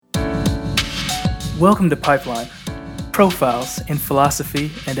Welcome to Pipeline, Profiles in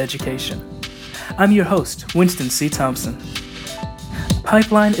Philosophy and Education. I'm your host, Winston C. Thompson.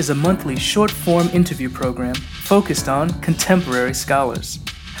 Pipeline is a monthly short-form interview program focused on contemporary scholars.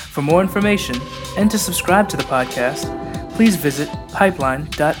 For more information and to subscribe to the podcast, please visit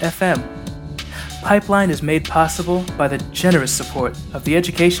pipeline.fm. Pipeline is made possible by the generous support of the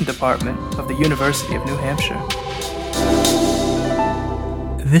Education Department of the University of New Hampshire.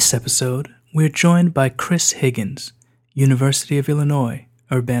 This episode, we're joined by Chris Higgins, University of Illinois,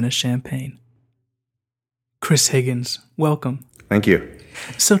 Urbana-Champaign. Chris Higgins, welcome. Thank you.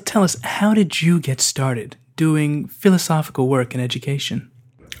 So tell us, how did you get started doing philosophical work in education?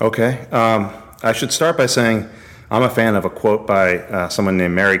 Okay. I should start by saying I'm a fan of a quote by someone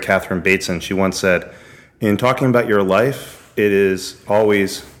named Mary Catherine Bateson. She once said, "In talking about your life, it is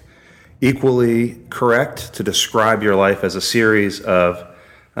always equally correct to describe your life as a series of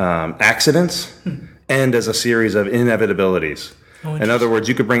accidents and as a series of inevitabilities." In other words,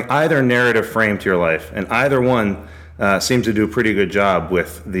 you could bring either narrative frame to your life, and either one seems to do a pretty good job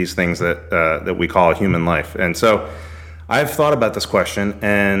with these things that we call a human life. And so I've thought about this question,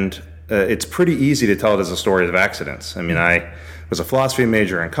 and it's pretty easy to tell it as a story of accidents. I mean, I was a philosophy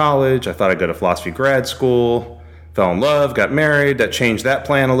major in college. I thought I'd go to philosophy grad school, fell in love, got married. That changed that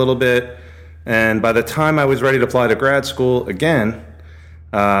plan a little bit. And by the time I was ready to apply to grad school again,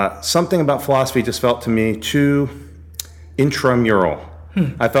 something about philosophy just felt to me too intramural.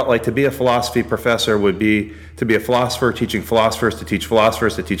 I felt like to be a philosophy professor would be to be a philosopher teaching philosophers to teach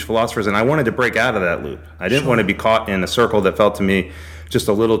philosophers to teach philosophers, and I wanted to break out of that loop. I didn't want to be caught in a circle that felt to me just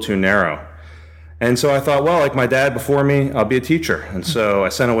a little too narrow. And so I thought, well, like my dad before me, I'll be a teacher. And so I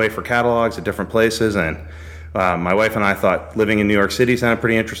sent away for catalogs at different places, and my wife and I thought living in New York City sounded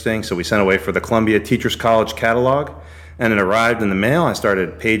pretty interesting, so we sent away for the Columbia Teachers College catalog, and it arrived in the mail. I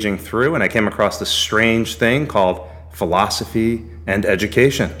started paging through, and I came across this strange thing called philosophy and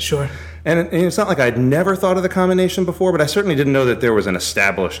education. Sure. And it's not like I'd never thought of the combination before, but I certainly didn't know that there was an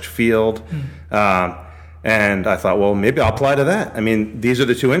established field. And I thought, well, maybe I'll apply to that. I mean, these are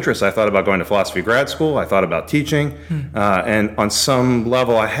the two interests. I thought about going to philosophy grad school. I thought about teaching. And on some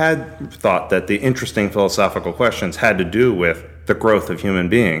level, I had thought that the interesting philosophical questions had to do with the growth of human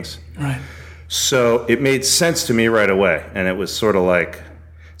beings. Right. So it made sense to me right away. And it was sort of like,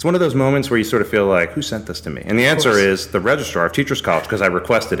 it's one of those moments where you sort of feel like, who sent this to me? And the answer is the registrar of Teachers College, because I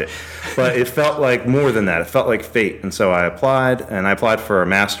requested it. But it felt like more than that. It felt like fate. And so I applied, and I applied for a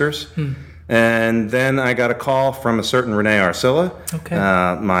master's. And then I got a call from a certain Renee Arcilla,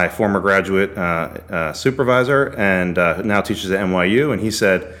 my former graduate supervisor, and who now teaches at NYU. And he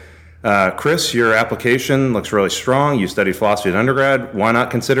said, Chris, your application looks really strong. You studied philosophy at undergrad. Why not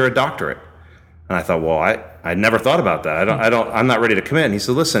consider a doctorate? And I thought, well, I never thought about that. I'm not ready to commit. And he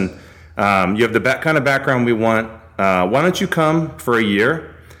said, listen, you have the kind of background we want. Why don't you come for a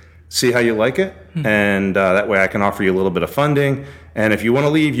year, see how you like it, and that way I can offer you a little bit of funding. And if you want to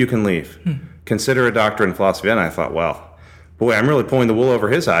leave, you can leave. Consider a doctorate in philosophy. And I thought, well, boy, I'm really pulling the wool over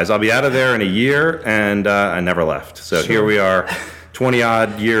his eyes. I'll be out of there in a year, and I never left. So Here we are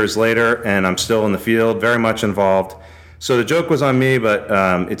 20-odd years later, and I'm still in the field, very much involved. So the joke was on me, but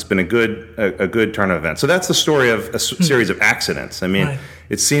it's been a good turn of events. So that's the story of a series of accidents. I mean,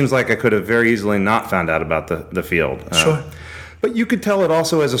 It seems like I could have very easily not found out about the field. Sure. But you could tell it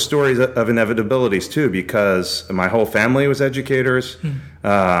also as a story of inevitabilities, too, because my whole family was educators.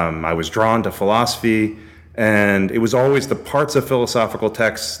 I was drawn to philosophy, and it was always the parts of philosophical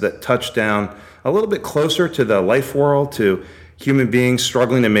texts that touched down a little bit closer to the life world, to human beings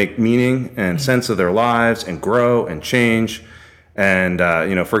struggling to make meaning and sense of their lives and grow and change. And,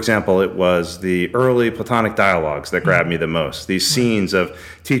 for example, it was the early Platonic dialogues that grabbed me the most. These scenes of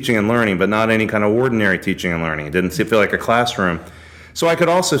teaching and learning, but not any kind of ordinary teaching and learning. It didn't feel like a classroom. So I could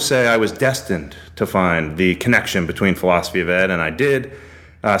also say I was destined to find the connection between philosophy of ed, and I did.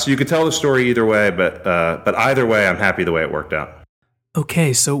 So you could tell the story either way, but either way, I'm happy the way it worked out.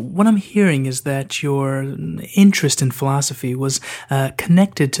 Okay, so what I'm hearing is that your interest in philosophy was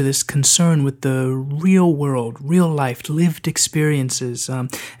connected to this concern with the real world, real life, lived experiences,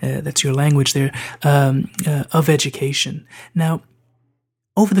 that's your language there, of education. Now,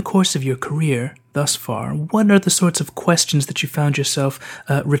 over the course of your career thus far, what are the sorts of questions that you found yourself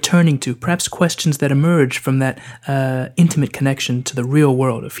returning to, perhaps questions that emerge from that intimate connection to the real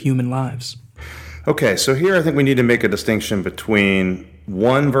world of human lives? Okay, so here I think we need to make a distinction between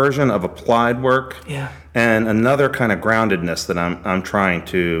one version of applied work and another kind of groundedness that I'm trying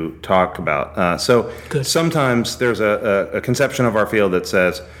to talk about. Sometimes there's a conception of our field that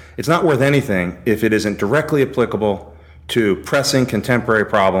says it's not worth anything if it isn't directly applicable to pressing contemporary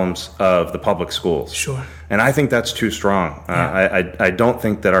problems of the public schools. Sure. And I think that's too strong. I don't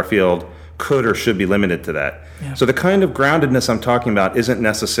think that our field could or should be limited to that. Yeah. So the kind of groundedness I'm talking about isn't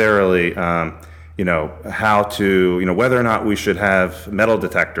necessarily, how to, whether or not we should have metal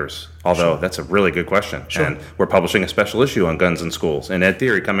detectors, although that's a really good question. Sure. And we're publishing a special issue on guns in schools and ed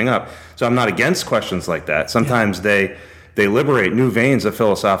theory coming up. So I'm not against questions like that. Sometimes they liberate new veins of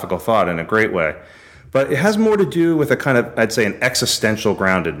philosophical thought in a great way. But it has more to do with a kind of, I'd say, an existential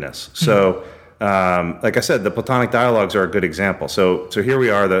groundedness. So, like I said, the Platonic dialogues are a good example. So here we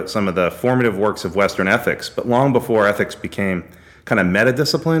are, some of the formative works of Western ethics. But long before ethics became kind of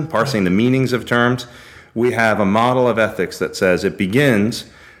meta-discipline, parsing the meanings of terms, we have a model of ethics that says it begins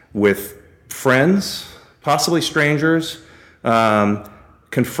with friends, possibly strangers,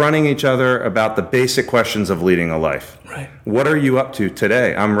 confronting each other about the basic questions of leading a life. Right. What are you up to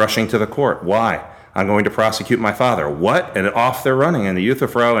today? I'm rushing to the court. Why? I'm going to prosecute my father. What? And off they're running in the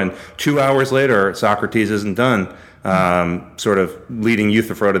Euthyphro, and 2 hours later, Socrates isn't done, sort of leading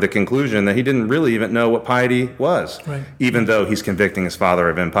Euthyphro to the conclusion that he didn't really even know what piety was, right, even though he's convicting his father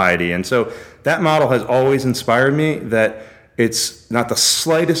of impiety. And so that model has always inspired me, that it's not the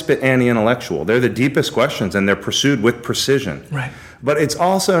slightest bit anti-intellectual. They're the deepest questions, and they're pursued with precision. Right. But it's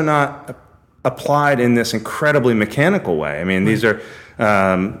also not applied in this incredibly mechanical way. I mean, these are...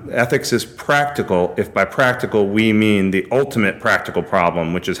 ethics is practical, if by practical we mean the ultimate practical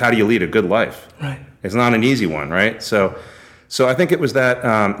problem, which is how do you lead a good life? Right. It's not an easy one, right? So I think it was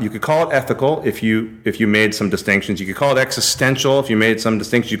that you could call it ethical if you made some distinctions. You could call it existential if you made some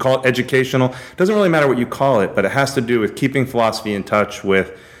distinctions. You call it educational. It doesn't really matter what you call it, but it has to do with keeping philosophy in touch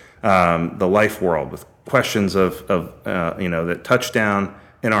with the life world, with questions of that touch down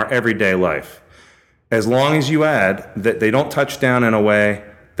in our everyday life. As long as you add that they don't touch down in a way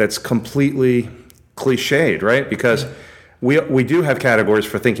that's completely cliched, right? Because we do have categories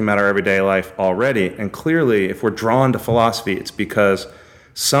for thinking about our everyday life already, and clearly if we're drawn to philosophy, it's because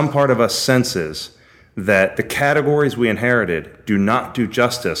some part of us senses that the categories we inherited do not do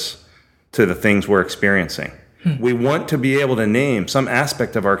justice to the things we're experiencing. We want to be able to name some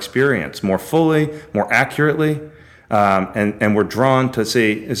aspect of our experience more fully, more accurately, and we're drawn to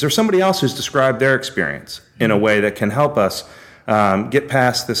see, is there somebody else who's described their experience in a way that can help us get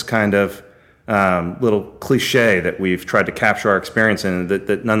past this kind of little cliche that we've tried to capture our experience in,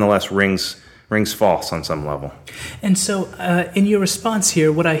 that nonetheless rings false on some level. And so in your response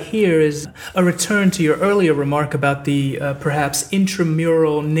here, what I hear is a return to your earlier remark about the perhaps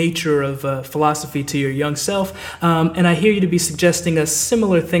intramural nature of philosophy to your young self, and I hear you to be suggesting a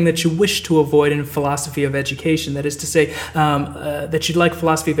similar thing that you wish to avoid in philosophy of education. That is to say, that you'd like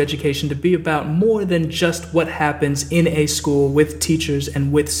philosophy of education to be about more than just what happens in a school with teachers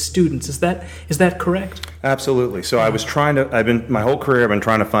and with students. Is that correct? Absolutely. So my whole career I've been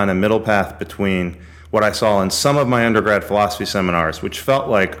trying to find a middle path between what I saw in some of my undergrad philosophy seminars, which felt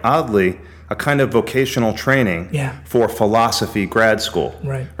like, oddly, a kind of vocational training for philosophy grad school.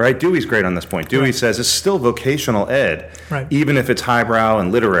 Right? Dewey's great on this point. Dewey says it's still vocational ed, even if it's highbrow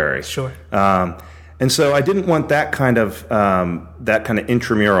and literary. Sure. And so I didn't want that kind of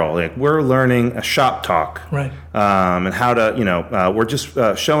intramural. Like, we're learning a shop talk, and how to, we're just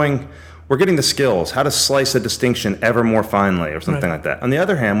showing. We're getting the skills, how to slice a distinction ever more finely, or something like that. On the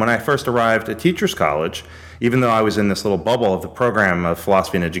other hand, when I first arrived at Teachers College, even though I was in this little bubble of the program of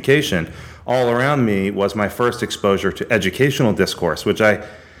philosophy and education, all around me was my first exposure to educational discourse, which I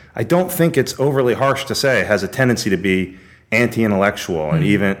don't think it's overly harsh to say has a tendency to be anti-intellectual and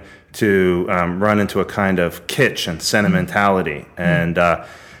even to run into a kind of kitsch and sentimentality. And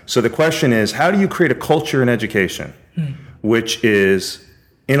so the question is, how do you create a culture in education which is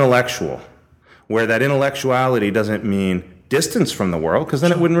intellectual, where that intellectuality doesn't mean distance from the world, because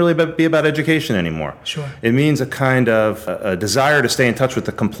then it wouldn't really be about education anymore. Sure. It means a kind of a desire to stay in touch with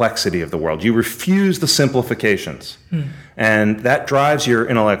the complexity of the world. You refuse the simplifications, and that drives your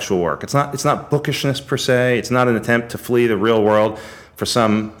intellectual work. It's not bookishness per se. It's not an attempt to flee the real world for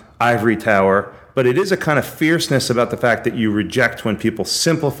some ivory tower, but it is a kind of fierceness about the fact that you reject when people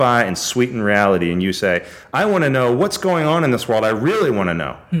simplify and sweeten reality, and you say, I want to know what's going on in this world. I really want to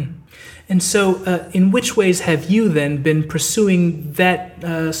know. And so in which ways have you then been pursuing that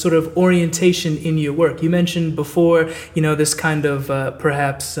sort of orientation in your work? You mentioned before, this kind of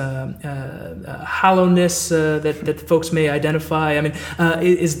perhaps hollowness that folks may identify. I mean,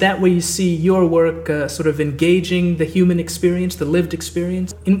 is that where you see your work sort of engaging the human experience, the lived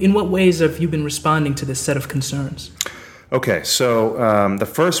experience? In what ways have you been responding to this set of concerns? Okay, so the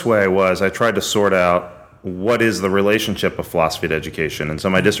first way was I tried to sort out what is the relationship of philosophy to education. And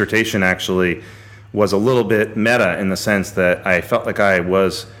so my dissertation actually was a little bit meta in the sense that I felt like I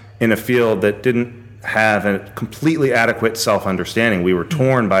was in a field that didn't have a completely adequate self-understanding. We were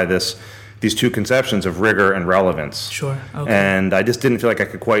torn by these two conceptions of rigor and relevance. Sure. Okay. And I just didn't feel like I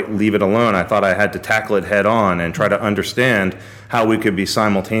could quite leave it alone. I thought I had to tackle it head on and try to understand how we could be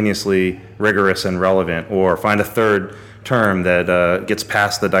simultaneously rigorous and relevant, or find a third term that gets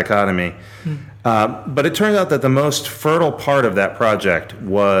past the dichotomy. But it turned out that the most fertile part of that project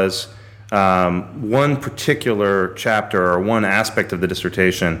was one particular chapter or one aspect of the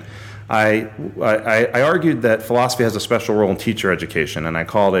dissertation. I argued that philosophy has a special role in teacher education, and I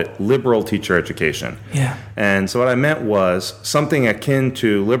called it liberal teacher education. Yeah. And so what I meant was something akin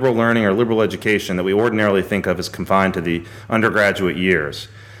to liberal learning or liberal education that we ordinarily think of as confined to the undergraduate years,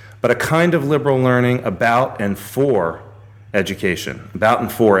 but a kind of liberal learning about and for education, about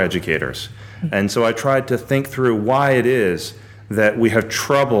and for educators. And so I tried to think through why it is that we have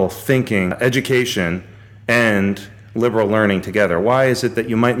trouble thinking education and liberal learning together. Why is it that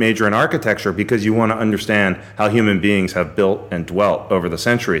you might major in architecture because you want to understand how human beings have built and dwelt over the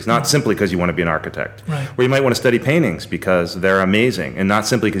centuries, not simply because you want to be an architect? Right. Or you might want to study paintings because they're amazing, and not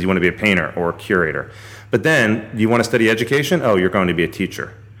simply because you want to be a painter or a curator. But then, you want to study education? Oh, you're going to be a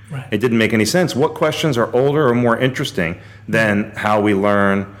teacher. Right. It didn't make any sense. What questions are older or more interesting than how we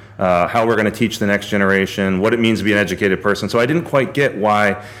learn, how we're going to teach the next generation, what it means to be an educated person? So I didn't quite get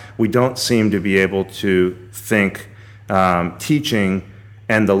why we don't seem to be able to think teaching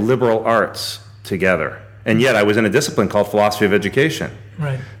and the liberal arts together. And yet I was in a discipline called philosophy of education.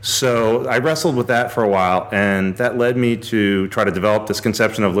 Right. So I wrestled with that for a while, and that led me to try to develop this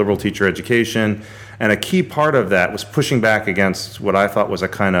conception of liberal teacher education. And a key part of that was pushing back against what I thought was a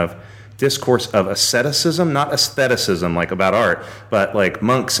kind of discourse of asceticism, not aestheticism like about art, but like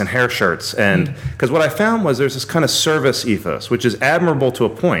monks and hair shirts. And because what I found was there's this kind of service ethos, which is admirable to a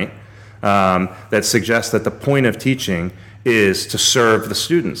point, that suggests that the point of teaching is to serve the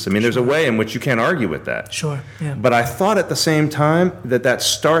students. I mean, there's a way in which you can't argue with that. Sure. Yeah. But I thought at the same time that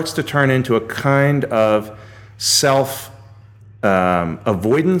starts to turn into a kind of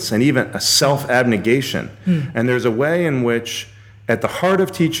avoidance and even a self-abnegation. And there's a way in which at the heart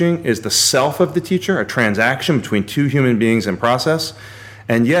of teaching is the self of the teacher, a transaction between two human beings in process.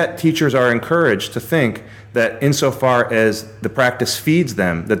 And yet teachers are encouraged to think that insofar as the practice feeds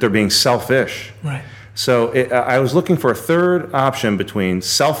them, that they're being selfish. Right. So I was looking for a third option between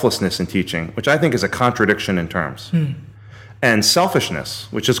selflessness in teaching, which I think is a contradiction in terms, and selfishness,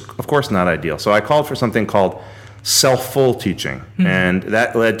 which is, of course, not ideal. So I called for something called self-full teaching. And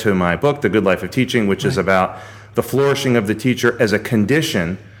that led to my book, The Good Life of Teaching, which is about the flourishing of the teacher as a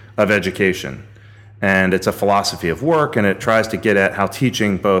condition of education. And it's a philosophy of work, and it tries to get at how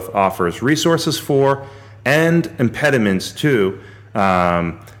teaching both offers resources for and impediments to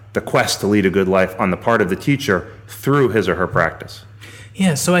the quest to lead a good life on the part of the teacher through his or her practice.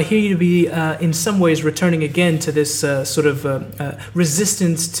 Yeah, so I hear you to be, in some ways, returning again to this sort of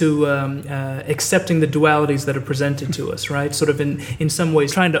resistance to accepting the dualities that are presented to us, right? Sort of in some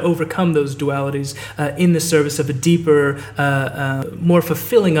ways trying to overcome those dualities in the service of a deeper, more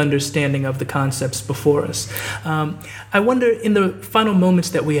fulfilling understanding of the concepts before us. I wonder, in the final moments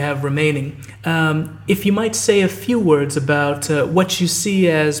that we have remaining, if you might say a few words about what you see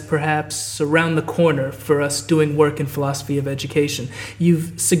as perhaps around the corner for us doing work in philosophy of education.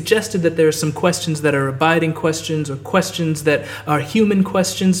 You've suggested that there are some questions that are abiding questions or questions that are human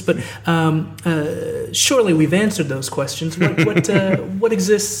questions, but surely we've answered those questions. What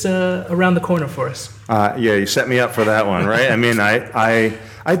exists around the corner for us? Yeah, you set me up for that one, right? I mean,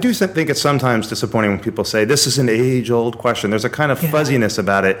 I do think it's sometimes disappointing when people say, this is an age-old question. There's a kind of fuzziness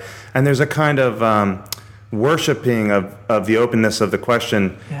about it, and there's a kind of worshiping of the openness of the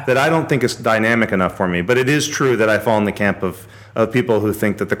question that I don't think is dynamic enough for me. But it is true that I fall in the camp of people who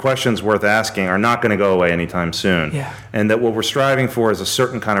think that the questions worth asking are not going to go away anytime soon. Yeah. And that what we're striving for is a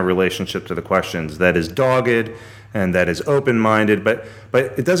certain kind of relationship to the questions that is dogged and that is open-minded. But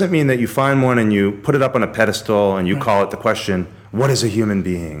it doesn't mean that you find one and you put it up on a pedestal and you call it the question, what is a human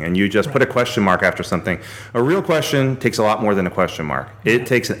being? And you just put a question mark after something. A real question takes a lot more than a question mark. It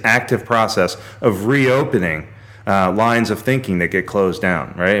takes an active process of reopening lines of thinking that get closed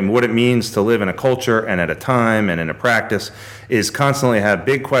down, right? And what it means to live in a culture and at a time and in a practice is constantly have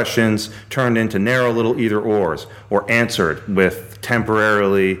big questions turned into narrow little either-ors or answered with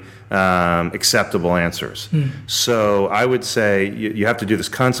temporarily acceptable answers. So I would say you have to do this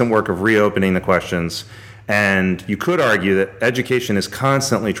constant work of reopening the questions And you could argue that education is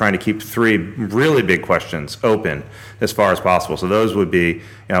constantly trying to keep three really big questions open as far as possible. So those would be,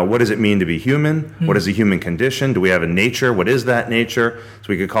 what does it mean to be human? What is the human condition? Do we have a nature? What is that nature? So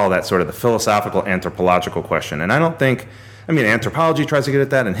we could call that sort of the philosophical anthropological question. And I don't think, anthropology tries to get at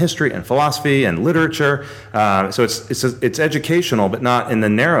that, and history and philosophy and literature. So it's educational, but not in the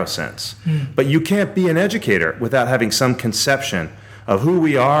narrow sense. But you can't be an educator without having some conception of who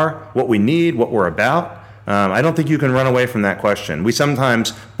we are, what we need, what we're about. I don't think you can run away from that question. We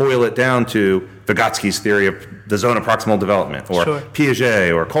sometimes boil it down to Vygotsky's theory of the zone of proximal development, or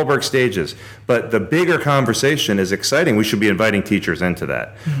Piaget, or Kohlberg stages. But the bigger conversation is exciting. We should be inviting teachers into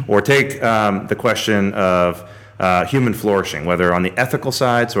that. Or take the question of human flourishing, whether on the ethical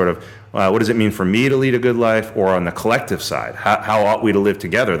side, sort of what does it mean for me to lead a good life, or on the collective side, how ought we to live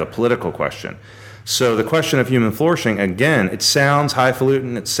together, the political question. So the question of human flourishing, again, it sounds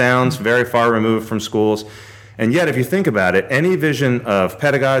highfalutin, it sounds very far removed from schools, and yet if you think about it, any vision of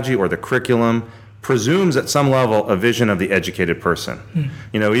pedagogy or the curriculum presumes at some level a vision of the educated person.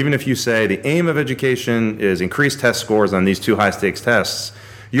 Even if you say the aim of education is increased test scores on these two high-stakes tests,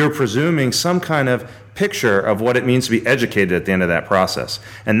 you're presuming some kind of picture of what it means to be educated at the end of that process.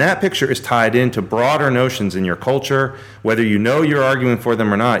 And that picture is tied into broader notions in your culture. Whether you know you're arguing for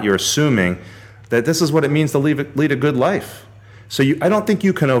them or not, you're assuming that this is what it means to lead a good life. So I don't think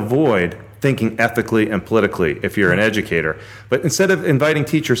you can avoid thinking ethically and politically if you're an educator. But instead of inviting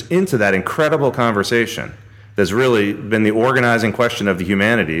teachers into that incredible conversation that's really been the organizing question of the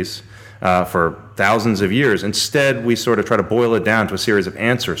humanities for thousands of years, instead we sort of try to boil it down to a series of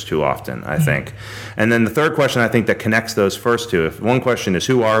answers too often, I think. And then the third question, I think, that connects those first two. If one question is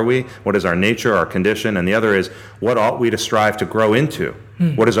who are we, what is our nature, our condition, and the other is what ought we to strive to grow into?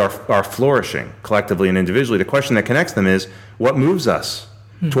 What is our flourishing collectively and individually? The question that connects them is what moves us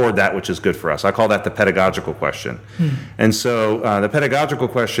toward that which is good for us. I call that the pedagogical question. And so the pedagogical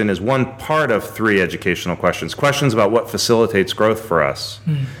question is one part of three educational questions. Questions about what facilitates growth for us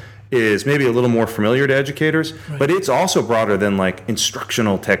is maybe a little more familiar to educators, but it's also broader than like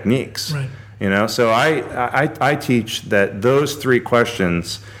instructional techniques. So I teach that those three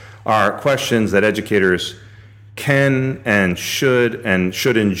questions are questions that educators can and should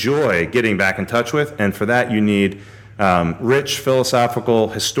enjoy getting back in touch with, and for that you need rich philosophical,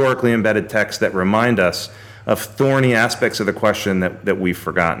 historically embedded texts that remind us of thorny aspects of the question that we've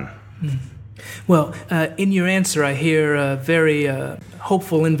forgotten. Well, in your answer, I hear a very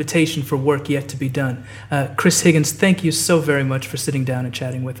hopeful invitation for work yet to be done. Chris Higgins, thank you so very much for sitting down and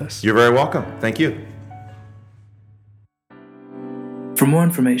chatting with us. You're very welcome. Thank you. For more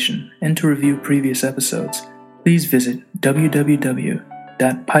information and to review previous episodes, please visit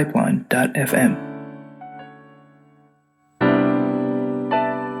www.pipeline.fm.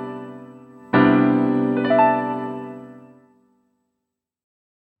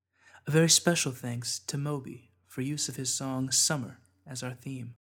 A very special thanks to Moby for use of his song Summer as our theme.